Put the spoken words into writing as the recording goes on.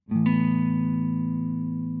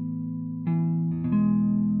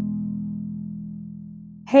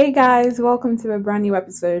Hey guys, welcome to a brand new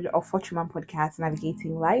episode of Fortune Podcast,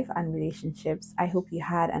 Navigating Life and Relationships. I hope you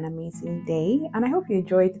had an amazing day and I hope you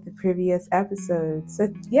enjoyed the previous episode. So,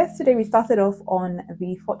 yesterday we started off on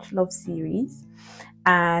the Fortune Love series,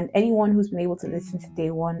 and anyone who's been able to listen to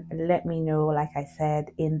day one, let me know, like I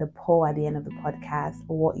said in the poll at the end of the podcast,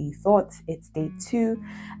 what you thought. It's day two,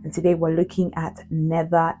 and today we're looking at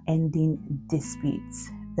never ending disputes,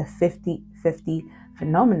 the 50-50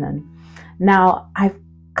 phenomenon. Now, I've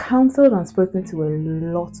counseled and spoken to a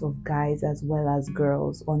lot of guys as well as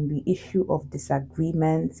girls on the issue of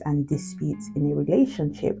disagreements and disputes in a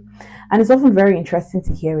relationship, and it's often very interesting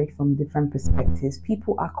to hear it from different perspectives.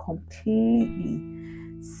 People are completely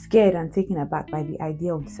scared and taken aback by the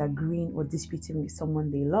idea of disagreeing or disputing with someone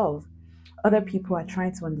they love. Other people are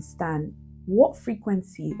trying to understand what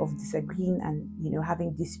frequency of disagreeing and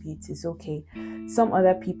having disputes is okay. Some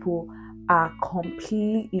other people are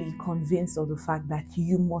completely convinced of the fact that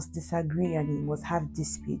you must disagree and you must have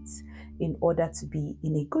disputes in order to be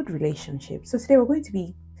in a good relationship. So today we're going to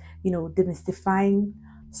be, demystifying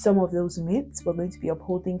some of those myths. We're going to be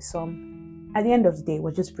upholding some. At the end of the day,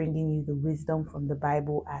 we're just bringing you the wisdom from the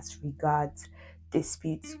Bible as regards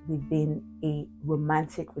disputes within a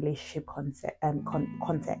romantic relationship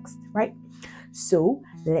context, right? So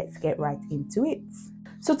let's get right into it.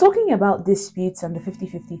 So talking about disputes and the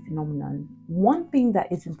 50-50 phenomenon, one thing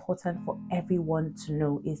that is important for everyone to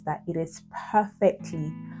know is that it is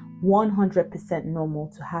perfectly 100%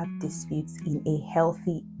 normal to have disputes in a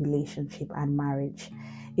healthy relationship and marriage.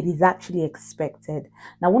 It is actually expected.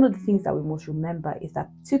 Now, one of the things that we must remember is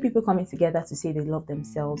that two people coming together to say they love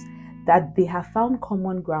themselves, that they have found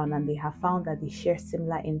common ground and they have found that they share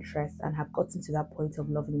similar interests and have gotten to that point of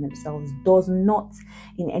loving themselves, does not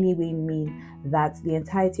in any way mean that the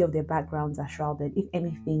entirety of their backgrounds are shrouded. If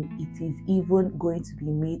anything, it is even going to be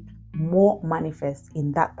made more manifest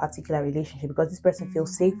in that particular relationship because this person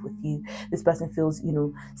feels safe with you, this person feels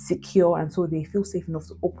secure, and so they feel safe enough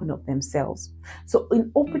to open up themselves. So in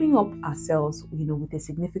opening up ourselves with a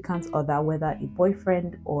significant other, whether a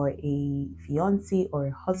boyfriend or a fiance or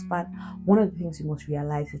a husband, one of the things you must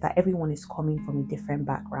realize is that everyone is coming from a different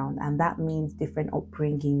background, and that means different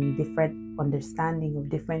upbringing, different understanding of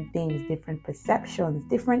different things, different perceptions,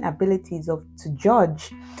 different abilities to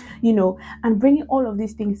judge, and bringing all of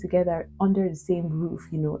these things together under the same roof,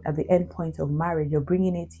 at the end point of marriage, you're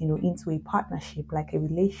bringing it, into a partnership, like a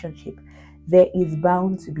relationship. There is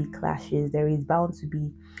bound to be clashes. There is bound to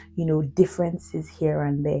be, differences here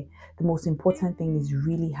and there. The most important thing is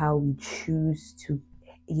really how we choose to,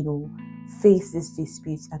 face this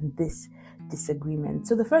dispute and this disagreement.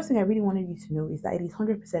 So the first thing I really wanted you to know is that it is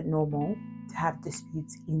 100% normal to have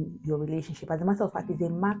disputes in your relationship. As a matter of fact, it's a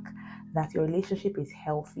mark that your relationship is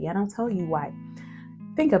healthy, and I'll tell you why.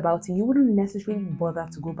 Think about it. You wouldn't necessarily bother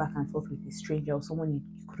to go back and forth with a stranger or someone you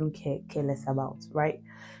couldn't care less about, right?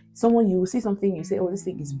 Someone, you will see something, you say, oh, this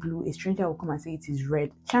thing is blue. A stranger will come and say it is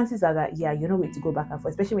red. Chances are that, you're not going to go back and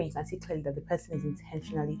forth, especially when you can see clearly that the person is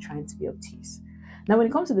intentionally trying to be obtuse. Now, when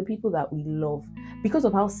it comes to the people that we love, because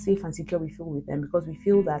of how safe and secure we feel with them, because we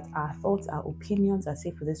feel that our thoughts, our opinions are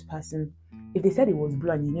safe with this person, if they said it was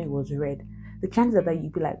blue and it was red, the chances are that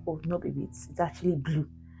you'd be like, oh, no, baby, it's actually blue.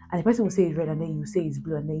 And the person will say it's red, and then you say it's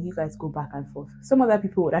blue, and then you guys go back and forth. Some other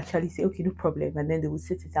people would actually say, okay, no problem, and then they will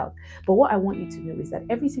sit it out. But what I want you to know is that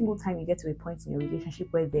every single time you get to a point in your relationship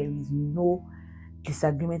where there is no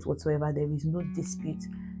disagreement whatsoever, there is no dispute,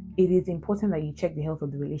 it is important that you check the health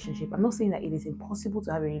of the relationship. I'm not saying that it is impossible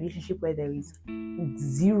to have a relationship where there is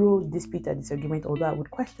zero dispute or disagreement, although I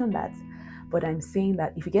would question that. But I'm saying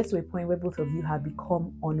that if it gets to a point where both of you have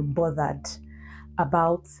become unbothered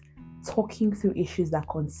about talking through issues that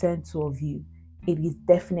concern two of you, it is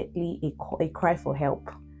definitely a cry for help,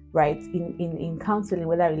 right? In counseling,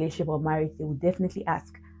 whether relationship or marriage, they will definitely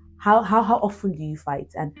ask, how often do you fight?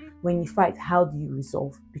 And when you fight, how do you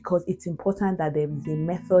resolve? Because it's important that there is a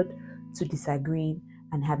method to disagreeing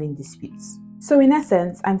and having disputes. So in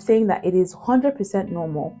essence, I'm saying that it is 100%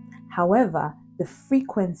 normal. However, the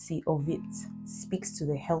frequency of it speaks to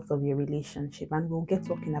the health of your relationship, and we'll get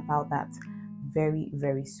talking about that very,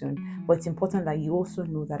 very soon. But it's important that you also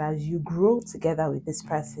know that as you grow together with this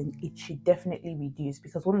person, it should definitely reduce,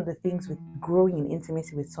 because one of the things with growing in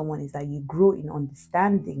intimacy with someone is that you grow in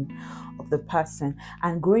understanding of the person,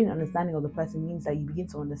 and growing in understanding of the person means that you begin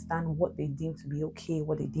to understand what they deem to be okay,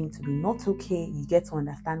 what they deem to be not okay. You get to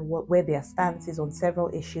understand where their stance is on several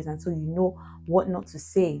issues, and so you know what not to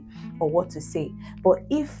say or what to say. But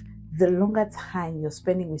if the longer time you're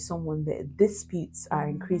spending with someone, the disputes are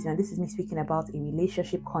increasing. And this is me speaking about a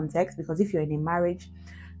relationship context, because if you're in a marriage,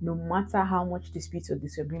 no matter how much disputes or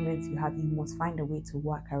disagreements you have, you must find a way to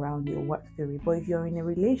work around it or work through it. But if you're in a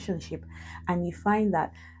relationship and you find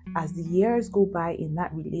that as the years go by in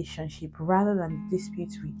that relationship, rather than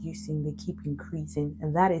disputes reducing, they keep increasing,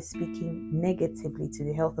 and that is speaking negatively to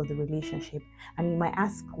the health of the relationship. And you might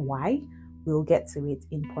ask why. We'll get to it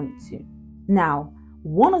in point 2. Now,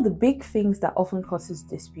 one of the big things that often causes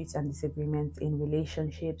disputes and disagreements in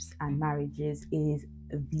relationships and marriages is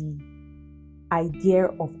the idea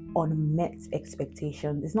of unmet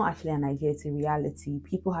expectations. It's not actually an idea, it's a reality.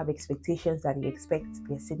 People have expectations that they expect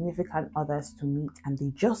their significant others to meet, and they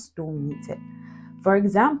just don't meet it. For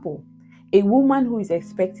example, a woman who is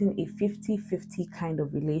expecting a 50-50 kind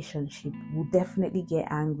of relationship will definitely get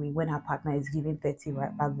angry when her partner is giving 30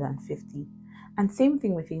 rather than 50. And same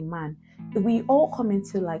thing with a man. We all come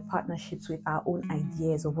into partnerships with our own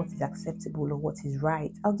ideas of what is acceptable or what is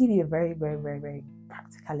right. I'll give you a very, very, very, very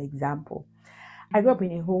practical example. I grew up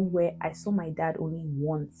in a home where I saw my dad only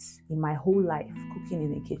once in my whole life cooking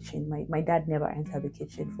in the kitchen. My dad never entered the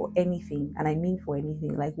kitchen for anything, and I mean for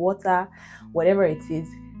anything, like water, whatever it is,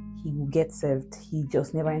 he will get served. He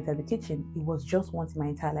just never entered the kitchen. It was just once in my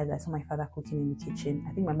entire life that I saw my father cooking in the kitchen.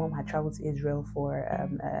 I think my mom had traveled to Israel for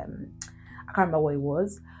I can't remember what it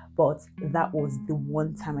was, but that was the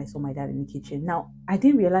one time I saw my dad in the kitchen. Now, I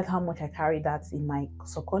didn't realize how much I carried that in my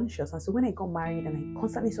subconscious. And so when I got married and I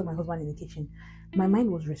constantly saw my husband in the kitchen, my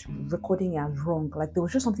mind was recording it as wrong. Like there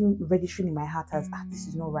was just something registering in my heart as, this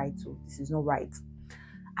is not right. So this is not right.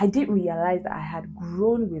 I didn't realize that I had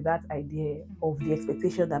grown with that idea of the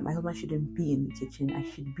expectation that my husband shouldn't be in the kitchen. I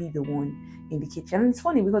should be the one in the kitchen. And it's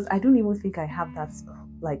funny because I don't even think I have that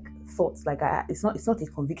thoughts. It's not a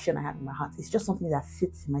conviction I have in my heart. It's just something that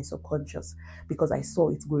sits in my subconscious because I saw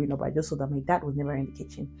it growing up. I just saw that my dad was never in the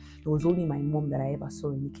kitchen. It was only my mom that I ever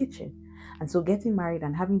saw in the kitchen. And so getting married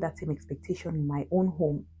and having that same expectation in my own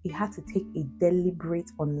home, it had to take a deliberate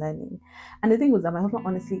unlearning. And the thing was that my husband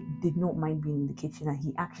honestly did not mind being in the kitchen, and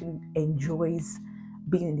he actually enjoys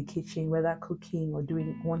being in the kitchen, whether cooking or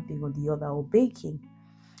doing one thing or the other or baking.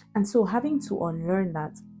 And so having to unlearn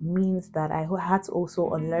that means that I had to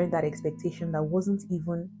also unlearn that expectation that wasn't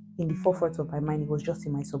even in the forefront of my mind. It was just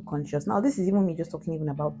in my subconscious. Now, this is even me just talking even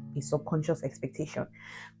about a subconscious expectation.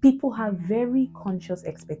 People have very conscious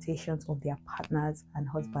expectations of their partners and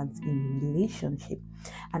husbands in a relationship.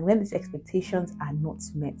 And when these expectations are not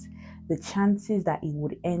met, the chances that it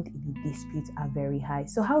would end in a dispute are very high.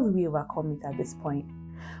 So how do we overcome it at this point?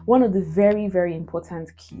 One of the very, very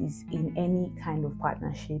important keys in any kind of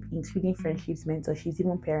partnership, including friendships, mentorships,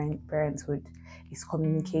 even parenthood, is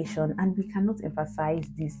communication. And we cannot emphasize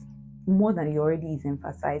this more than it already is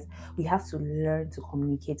emphasized. We have to learn to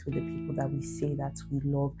communicate with the people that we say that we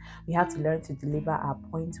love. We have to learn to deliver our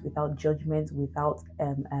points without judgment, without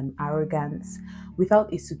arrogance,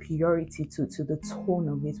 without a superiority to the tone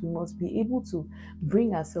of it. We must be able to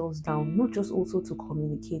bring ourselves down, not just also to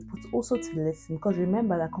communicate, but also to listen. Because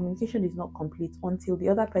remember that communication is not complete until the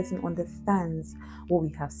other person understands what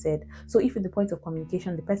we have said. So if at the point of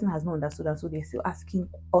communication, the person has not understood, and so they're still asking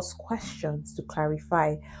us questions to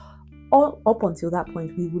clarify, all up until that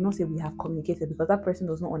point, we will not say we have communicated because that person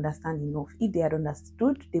does not understand enough. If they had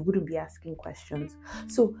understood, they wouldn't be asking questions.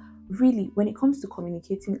 So really, when it comes to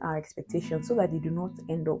communicating our expectations so that they do not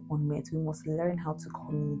end up unmet, we must learn how to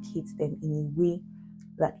communicate them in a way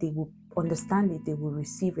that they will understand it, they will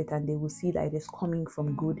receive it, and they will see that it is coming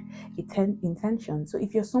from good intention. So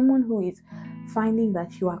if you're someone who is finding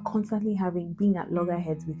that you are constantly being at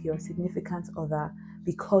loggerheads with your significant other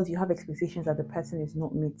because you have expectations that the person is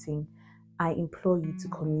not meeting, I implore you to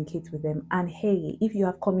communicate with them. And hey, if you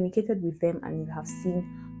have communicated with them and you have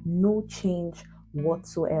seen no change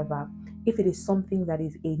whatsoever, if it is something that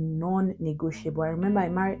is a non-negotiable, I remember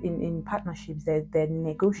in partnerships, the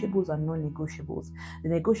negotiables and non-negotiables. The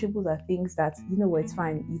negotiables are things that, it's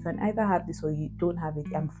fine. You can either have this or you don't have it.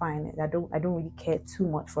 I'm fine. I don't really care too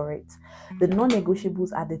much for it. The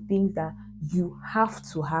non-negotiables are the things that you have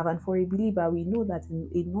to have. And for a believer, we know that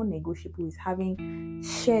a non-negotiable is having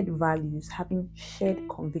shared values, having shared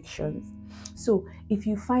convictions. So if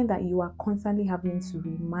you find that you are constantly having to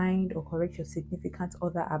remind or correct your significant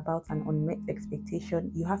other about an unmet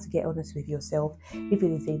expectation, you have to get honest with yourself. If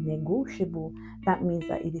it is a negotiable, that means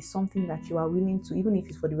that it is something that you are willing to, even if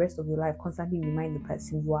it's for the rest of your life, constantly remind the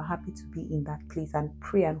person you are happy to be in that place and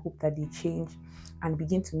pray and hope that they change and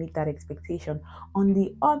begin to meet that expectation. On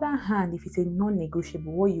the other hand, if it's a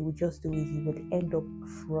non-negotiable, what you would just do is you would end up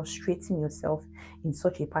frustrating yourself in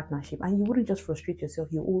such a partnership. And you wouldn't just frustrate yourself,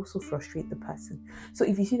 you also frustrate the person. So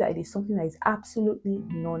if you see that it is something that is absolutely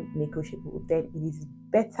non-negotiable, then it is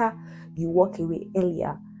better you walk away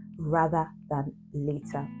earlier rather than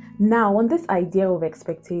later. Now, on this idea of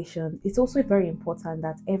expectation, it's also very important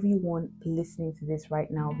that everyone listening to this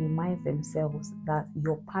right now reminds themselves that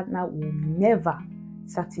your partner will never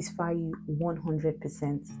satisfy you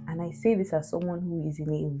 100%. And I say this as someone who is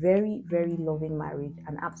in a very, very loving marriage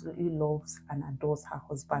and absolutely loves and adores her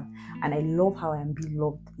husband. And I love how I am being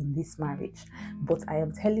loved in this marriage. But I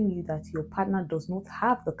am telling you that your partner does not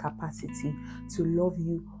have the capacity to love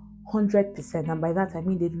you 100%, and by that I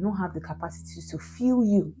mean they do not have the capacity to feel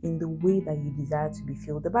you in the way that you desire to be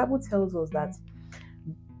filled. The Bible tells us that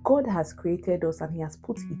God has created us and He has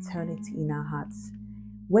put eternity in our hearts.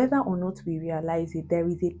 Whether or not we realize it, there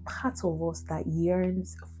is a part of us that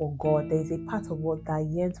yearns for God. There is a part of us that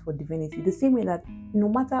yearns for divinity. The same way that no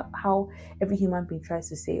matter how every human being tries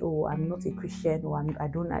to say, "Oh, I'm not a Christian," or I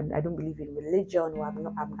don't believe in religion," or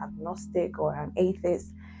I'm agnostic," or "I'm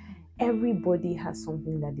atheist," everybody has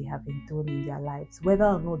something that they have been doing in their lives, whether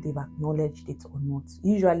or not they've acknowledged it or not.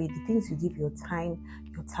 Usually, the things you give your time,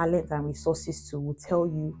 your talent, and resources to will tell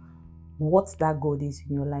you what that God is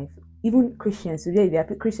in your life. Even Christians today, there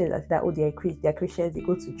are Christians that say that, oh, they're Christians, they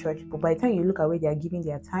go to church, but by the time you look at where they are giving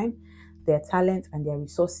their time, their talent, and their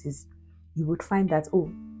resources, you would find that,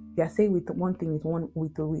 oh, they are saying with one thing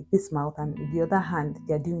with this mouth, and with the other hand,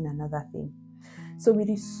 they are doing another thing. So it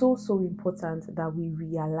is so important that we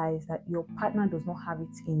realize that your partner does not have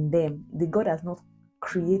it in them. The God has not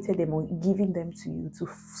created them or given them to you to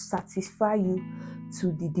satisfy you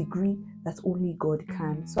to the degree that only God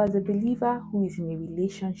can. So as a believer who is in a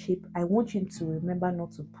relationship, I want you to remember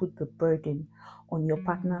not to put the burden on your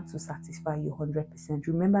partner to satisfy you 100%.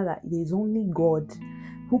 Remember that it is only God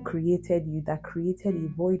who created you, that created a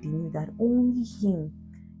void in you that only Him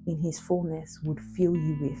in His fullness would fill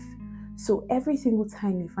you with. So every single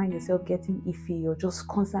time you find yourself getting iffy or just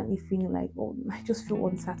constantly feeling like, oh, I just feel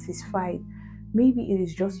unsatisfied, maybe it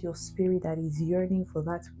is just your spirit that is yearning for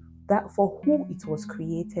that for who it was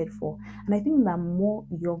created for. And I think that more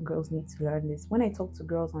young girls need to learn this. When I talk to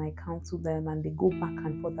girls and I counsel them and they go back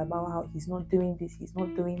and forth about how he's not doing this, he's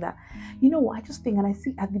not doing that, I just think, and I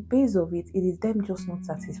see at the base of it, it is them just not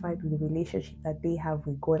satisfied with the relationship that they have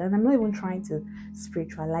with God. And I'm not even trying to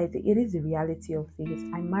spiritualize it. It is the reality of things.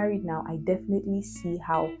 I'm married now. I definitely see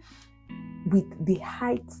how with the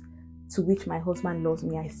height to which my husband loves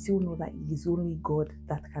me, I still know that it is only God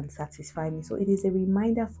that can satisfy me. So it is a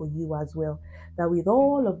reminder for you as well that with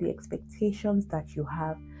all of the expectations that you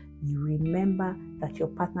have, you remember that your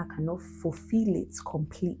partner cannot fulfill it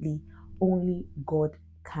completely. Only God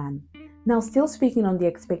can. Now, still speaking on the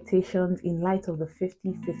expectations in light of the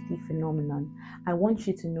 50-50 phenomenon, I want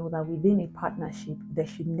you to know that within a partnership, there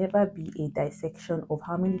should never be a dissection of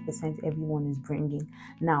how many percent everyone is bringing.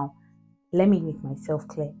 Now, let me make myself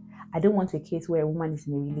clear. I don't want a case where a woman is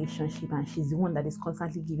in a relationship and she's the one that is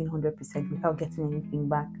constantly giving 100% without getting anything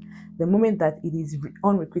back. The moment that it is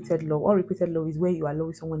unrequited love is where you are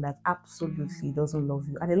loving someone that absolutely doesn't love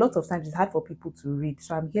you. And a lot of times it's hard for people to read.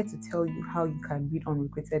 So I'm here to tell you how you can read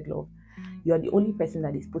unrequited love. You are the only person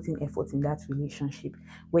that is putting effort in that relationship.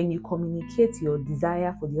 When you communicate your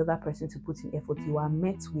desire for the other person to put in effort, you are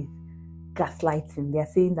met with gaslighting. They're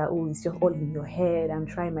saying that, oh, it's just all in your head, I'm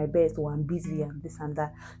trying my best, or I'm busy, and this and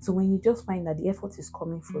that. So when you just find that the effort is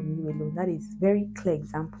coming from you alone, that is very clear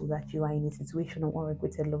example that you are in a situation of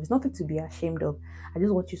unrequited love. It's nothing to be ashamed of. I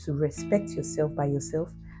just want you to respect yourself by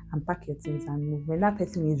yourself and pack your things and move. When that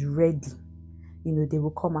person is ready, they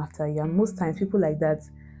will come after you. And most times people like that,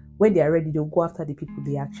 when they are ready, they'll go after the people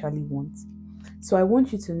they actually want. So I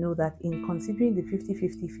want you to know that in considering the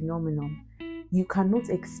 50-50 phenomenon, you cannot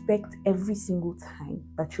expect every single time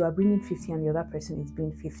that you are bringing 50 and the other person is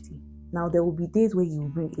bringing 50. Now, there will be days where you will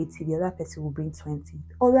bring 80, the other person will bring 20.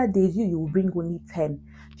 Other days, you will bring only 10,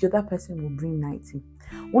 the other person will bring 90.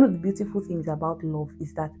 One of the beautiful things about love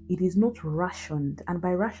is that it is not rationed. And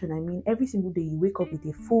by ration, I mean every single day you wake up with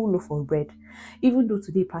a full loaf of bread. Even though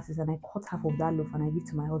today passes and I cut half of that loaf and I give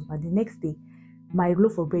to my husband, the next day, my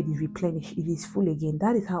loaf of bread is replenished. It is full again.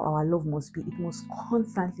 That is how our love must be. It must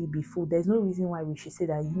constantly be full. There's no reason why we should say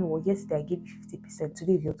that, yesterday I gave you 50%.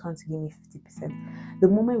 Today it's your turn to give me 50%. The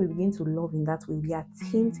moment we begin to love in that way, we are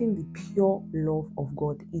tainting the pure love of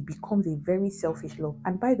God. It becomes a very selfish love.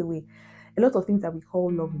 And by the way, a lot of things that we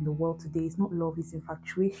call love in the world today is not love, it's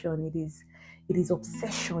infatuation. It is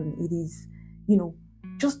obsession. It is,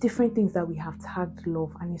 just different things that we have tagged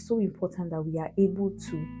love. And it's so important that we are able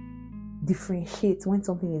to differentiate when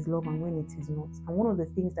something is love and when it is not. And one of the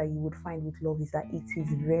things that you would find with love is that it is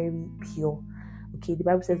very pure. Okay, the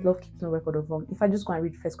Bible says love keeps no record of wrong. If I just go and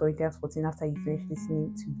read 1 Corinthians 14 after you finish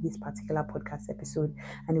listening to this particular podcast episode,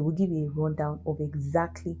 and it will give you a rundown of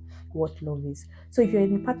exactly what love is. So if you're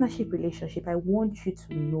in a partnership relationship, I want you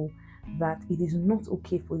to know that it is not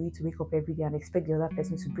okay for you to wake up every day and expect the other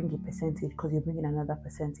person to bring a percentage because you're bringing another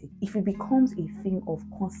percentage. If it becomes a thing of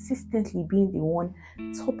consistently being the one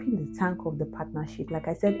topping the tank of the partnership, like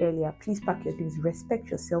I said earlier, please pack your things, respect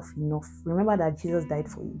yourself enough. Remember that Jesus died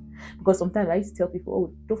for you. Because sometimes I used to tell people,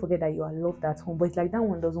 oh, don't forget that you are loved at home, but it's like that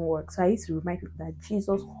one doesn't work. So I used to remind people that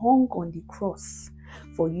Jesus hung on the cross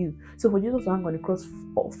for you. So for Jesus to hang on the cross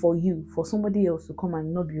for you, for somebody else to come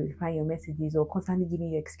and not be replying your messages or constantly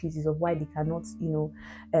giving you excuses of why they cannot,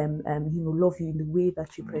 love you in the way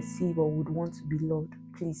that you perceive or would want to be loved,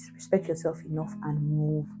 please respect yourself enough and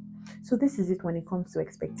move. So this is it when it comes to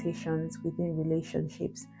expectations within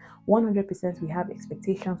relationships. 100% we have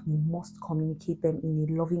expectations, we must communicate them in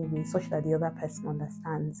a loving way such that the other person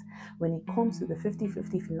understands. When it comes to the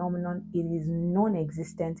 50-50 phenomenon, it is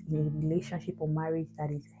non-existent in a relationship or marriage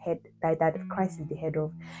that Christ is the head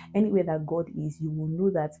of. Anywhere that God is, you will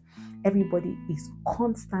know that everybody is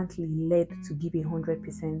constantly led to give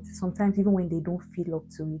 100%. Sometimes even when they don't feel up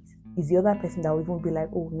to it, it's the other person that will even be like,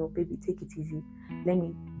 oh no, baby, take it easy. Let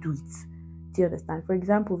me do it. Do you understand? For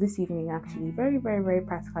example, this evening, actually, very, very, very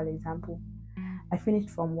practical example. I finished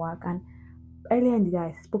from work, and earlier in the day,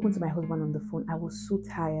 I spoken to my husband on the phone. I was so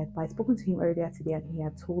tired, but I spoken to him earlier today, and he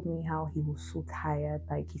had told me how he was so tired.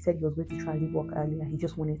 Like he said, he was going to try and leave work earlier. He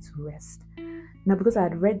just wanted to rest. Now, because I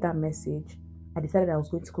had read that message, I decided I was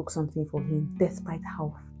going to cook something for him, despite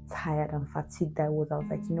how tired and fatigued I was. I was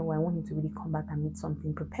like, I want him to really come back and meet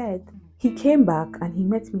something prepared. He came back and he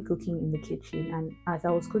met me cooking in the kitchen, and as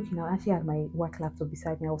I was cooking, I actually had my work laptop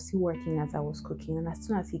beside me. I was still working as I was cooking, and as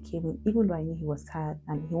soon as he came in, even though I knew he was tired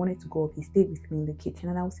and he wanted to go up, he stayed with me in the kitchen,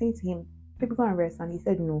 and I was saying to him, baby, go and rest, and he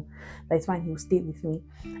said no, that's fine, he'll stay with me.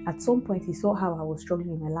 At some point, he saw how I was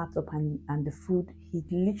struggling with my laptop and the food. He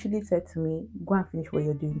literally said to me, go and finish what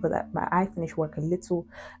you're doing, because I finished work a little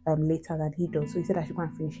later than he does, so he said I should go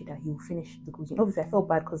and finish it, that he will finish the cooking. Obviously, I felt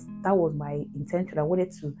bad because that was my intention. I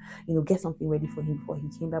wanted to, get something ready for him before he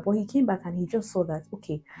came back, but he came back and he just saw that,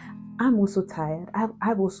 okay, I'm also tired.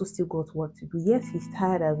 I've also still got work to do. Yes, he's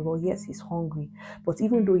tired as well. Yes, he's hungry. But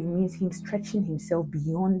even though it means him stretching himself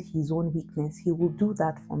beyond his own weakness, he will do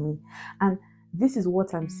that for me. And this is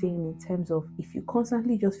what I'm saying in terms of, if you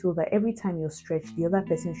constantly just feel that every time you're stretched, the other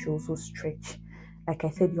person should also stretch. Like I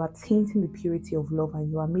said, you are tainting the purity of love and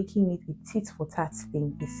you are making it a tit for tat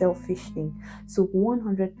thing, a selfish thing. So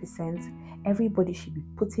 100%, everybody should be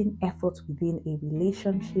putting effort within a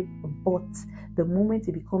relationship, but the moment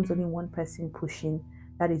it becomes only one person pushing,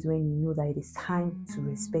 that is when you know that it is time to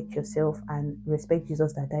respect yourself and respect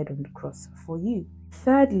Jesus that died on the cross for you.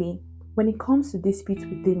 Thirdly, when it comes to disputes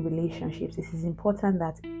within relationships, it is important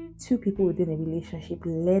that two people within a relationship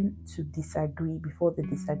learn to disagree before the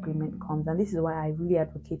disagreement comes. And this is why I really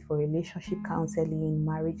advocate for relationship counseling,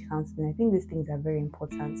 marriage counseling. I think these things are very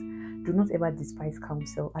important. Do not ever despise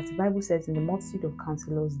counsel. As the Bible says, in the multitude of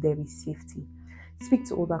counselors, there is safety. Speak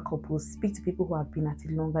to older couples, speak to people who have been at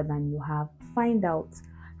it longer than you have. Find out,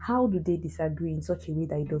 how do they disagree in such a way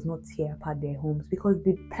that it does not tear apart their homes? Because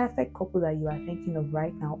the perfect couple that you are thinking of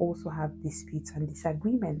right now also have disputes and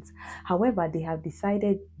disagreements. However, they have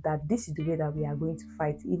decided that this is the way that we are going to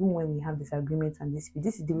fight, even when we have disagreements and disputes.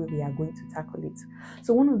 This is the way we are going to tackle it.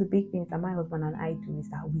 So one of the big things that my husband and I do is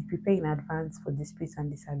that we prepare in advance for disputes and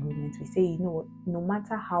disagreements. We say, no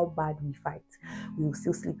matter how bad we fight, we will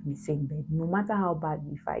still sleep in the same bed. No matter how bad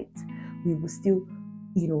we fight, we will still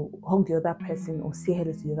hug the other person or say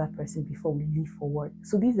hello to the other person before we leave for work.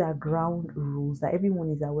 So these are ground rules that everyone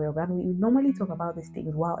is aware of. And we normally talk about these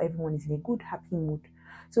things while everyone is in a good, happy mood.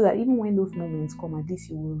 So that even when those moments come, at least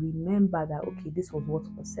you will remember that, okay, this was what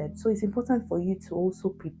was said. So it's important for you to also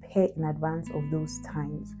prepare in advance of those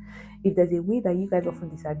times. If there's a way that you guys often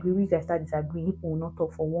disagree, you guys start disagreeing, people will not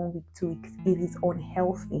talk for 1 week, 2 weeks, it is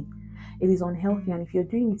unhealthy. It is unhealthy, and if you're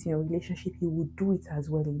doing it in a relationship, you would do it as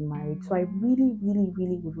well in marriage. So I really, really,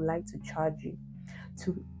 really would like to charge you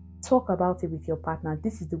to talk about it with your partner.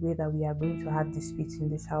 This is the way that we are going to have disputes in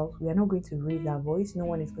this house. We are not going to raise our voice. No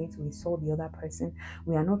one is going to insult the other person.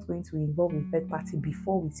 We are not going to involve a third party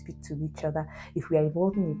before we speak to each other. If we are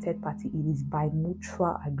involving a third party, it is by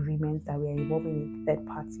mutual agreement that we are involving a third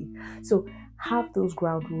party. So have those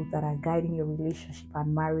ground rules that are guiding your relationship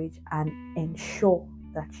and marriage, and ensure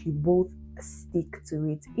that you both stick to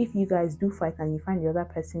it. If you guys do fight and you find the other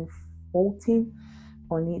person faulting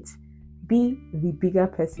on it, be the bigger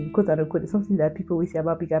person, quote unquote. It's something that people always say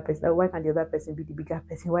about bigger person. Why can't the other person be the bigger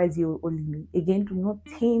person? Why is it only me? Again, do not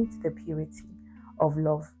taint the purity of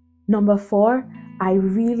love. Number 4, I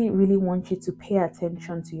really, really want you to pay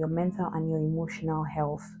attention to your mental and your emotional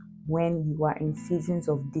health when you are in seasons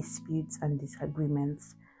of disputes and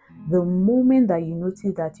disagreements. The moment that you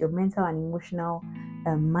notice that your mental and emotional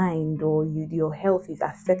mind or your health is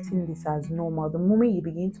accepting this as normal, the moment you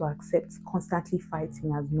begin to accept constantly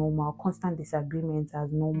fighting as normal, constant disagreements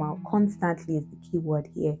as normal, constantly is the key word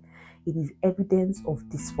here, it is evidence of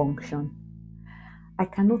dysfunction. I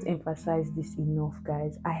cannot emphasize this enough,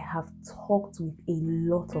 guys. I have talked with a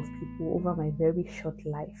lot of people over my very short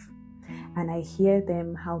life, and I hear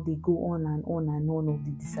them how they go on and on and on of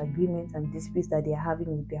the disagreements and disputes that they are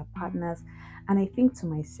having with their partners. And I think to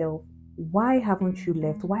myself, why haven't you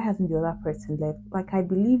left? Why hasn't the other person left? Like, I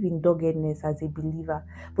believe in doggedness as a believer,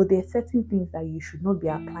 but there are certain things that you should not be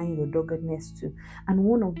applying your doggedness to. And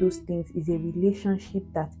one of those things is a relationship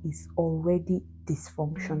that is already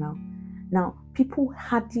dysfunctional. Now, people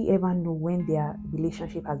hardly ever know when their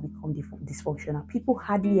relationship has become dysfunctional. People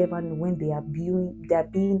hardly ever know when they are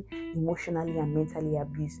being emotionally and mentally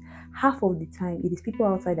abused. Half of the time, it is people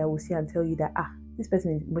outside that will see and tell you that, this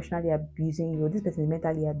person is emotionally abusing you, or this person is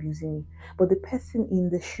mentally abusing you. But the person in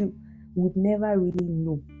the shoe would never really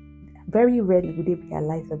know. Very rarely would they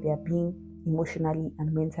realize that they are being emotionally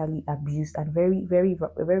and mentally abused, and very, very,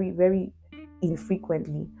 very, very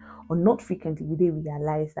infrequently or not frequently will they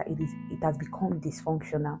realize that it has become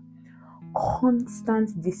dysfunctional.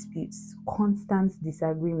 Constant disputes, constant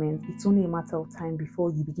disagreements, it's only a matter of time before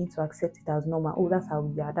you begin to accept it as normal. Oh, that's how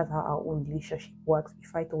we are, that's how our own relationship works. We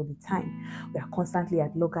fight all the time, we are constantly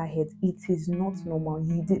at loggerheads. It is not normal.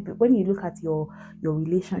 When you look at your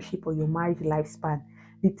relationship or your marriage lifespan,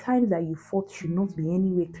 the times that you fought should not be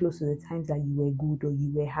anywhere close to the times that you were good or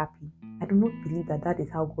you were happy. I do not believe that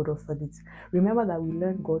is how God authored it. Remember that we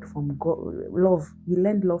learn God from God, love. We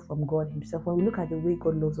learn love from God Himself. When we look at the way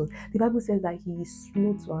God loves us, the Bible says that He is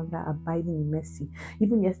slow to anger, abiding in mercy.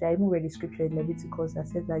 Even yesterday, I even read the scripture in Leviticus that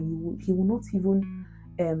says that He will not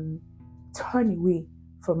even turn away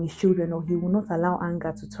from His children, or He will not allow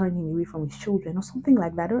anger to turn Him away from His children, or something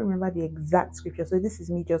like that. I don't remember the exact scripture, so this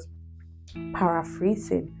is me just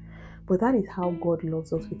paraphrasing. But that is how God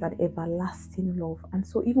loves us, with that everlasting love. And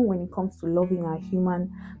so even when it comes to loving our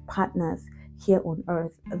human partners here on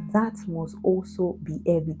earth, that must also be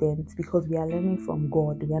evident, because we are learning from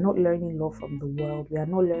God. We are not learning love from the world. We are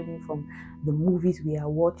not learning from the movies we are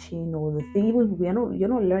watching or the thing. Even you're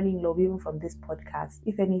not learning love even from this podcast.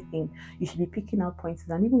 If anything, you should be picking out points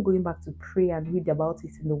and even going back to pray and read about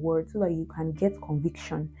it in the Word, so that you can get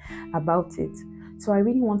conviction about it. So I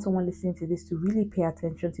really want someone listening to this to really pay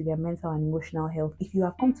attention to their mental and emotional health. If you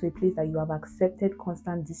have come to a place that you have accepted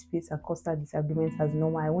constant disputes and constant disagreements as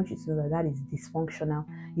normal, I want you to know that is dysfunctional.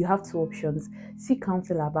 You have two options: seek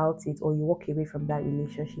counsel about it, or you walk away from that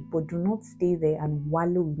relationship. But do not stay there and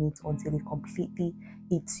wallow in it until it completely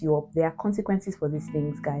eats you up. There are consequences for these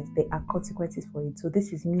things, guys. There are consequences for it. So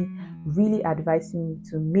this is me really advising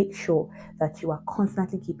you to make sure that you are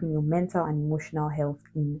constantly keeping your mental and emotional health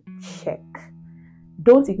in check.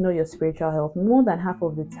 Don't ignore your spiritual health. More than half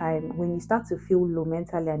of the time, when you start to feel low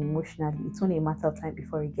mentally and emotionally, it's only a matter of time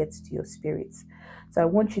before it gets to your spirit. So I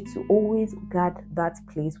want you to always guard that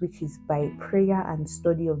place, which is by prayer and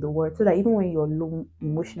study of the Word, so that even when you're low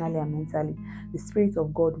emotionally and mentally, the Spirit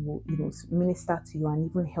of God will, minister to you and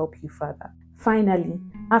even help you further. Finally,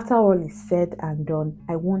 after all is said and done,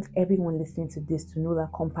 I want everyone listening to this to know that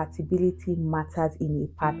compatibility matters in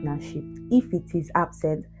a partnership. If it is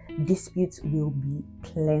absent, disputes will be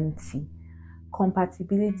plenty.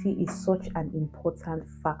 Compatibility is such an important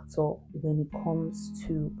factor when it comes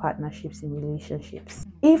to partnerships and relationships.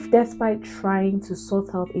 If despite trying to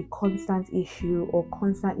sort out a constant issue or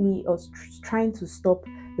trying to stop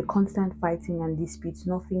the constant fighting and disputes,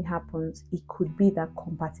 nothing happens, it could be that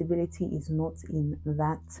compatibility is not in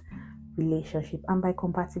that relationship. And by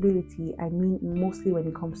compatibility, I mean mostly when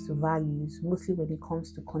it comes to values, mostly when it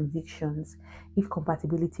comes to convictions. If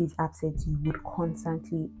compatibility is absent, you would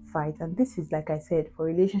constantly fight. And this is, like I said, for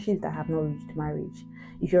relationships that have not reached marriage.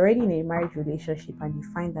 If you're already in a marriage relationship and you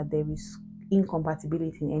find that there is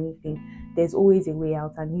incompatibility in anything, there's always a way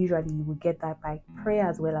out, and usually you will get that by prayer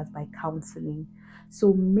as well as by counseling.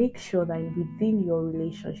 So make sure that within your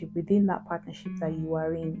relationship, within that partnership that you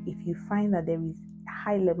are in, if you find that there is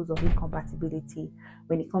high levels of incompatibility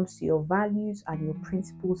when it comes to your values and your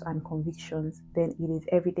principles and convictions, then it is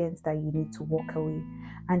evidence that you need to walk away.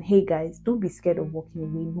 And hey guys, don't be scared of walking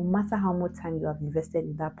away. No matter how much time you have invested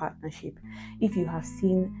in that partnership, if you have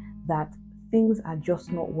seen that things are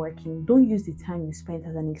just not working, don't use the time you spent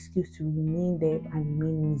as an excuse to remain there and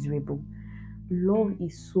remain miserable. Love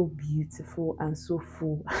is so beautiful and so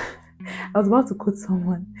full. I was about to quote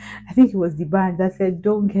someone. I think it was the band that said,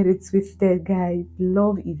 "Don't get it twisted, guys.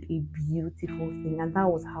 Love is a beautiful thing." And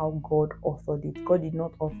that was how God authored it. God did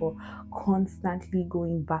not author constantly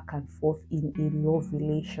going back and forth in a love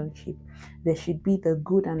relationship. There should be the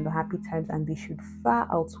good and the happy times, and they should far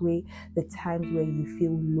outweigh the times where you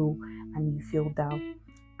feel low and you feel down.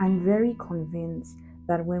 I'm very convinced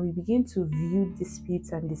that when we begin to view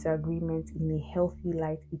disputes and disagreements in a healthy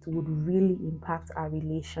light, it would really impact our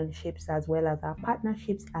relationships as well as our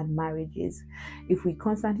partnerships and marriages. If we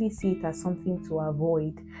constantly see it as something to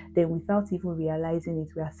avoid, then without even realizing it,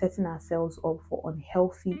 we are setting ourselves up for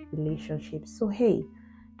unhealthy relationships. So, hey,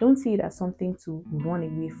 don't see it as something to run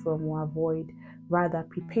away from or avoid. Rather,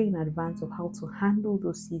 prepare in advance of how to handle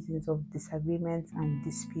those seasons of disagreements and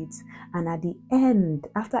disputes. And at the end,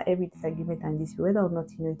 after every disagreement and dispute, whether or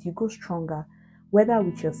not you know it, you go stronger, whether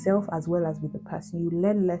with yourself as well as with the person. You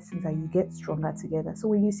learn lessons and you get stronger together. So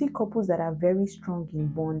when you see couples that are very strong in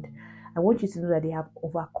bond, I want you to know that they have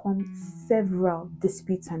overcome several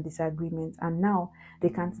disputes and disagreements, and now they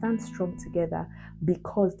can stand strong together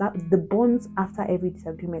because that the bonds after every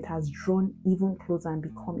disagreement has drawn even closer and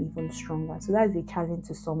become even stronger. So that is a challenge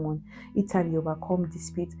to someone. Each time you overcome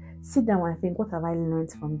disputes, sit down and think, what have I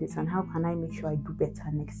learned from this and how can I make sure I do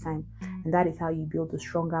better next time? And that is how you build a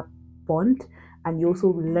stronger bond, and you also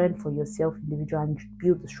learn for yourself individual and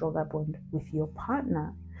build a stronger bond with your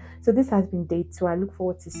partner. So this has been day 2. I look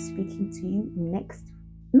forward to speaking to you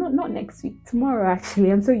not next week, tomorrow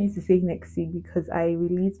actually. I'm so used to saying next week because I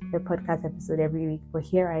release a podcast episode every week, but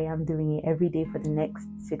here I am doing it every day for the next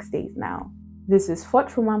 6 days now. This is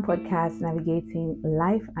Fortune Woman Podcast, navigating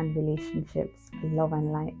life and relationships, love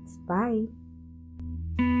and light. Bye.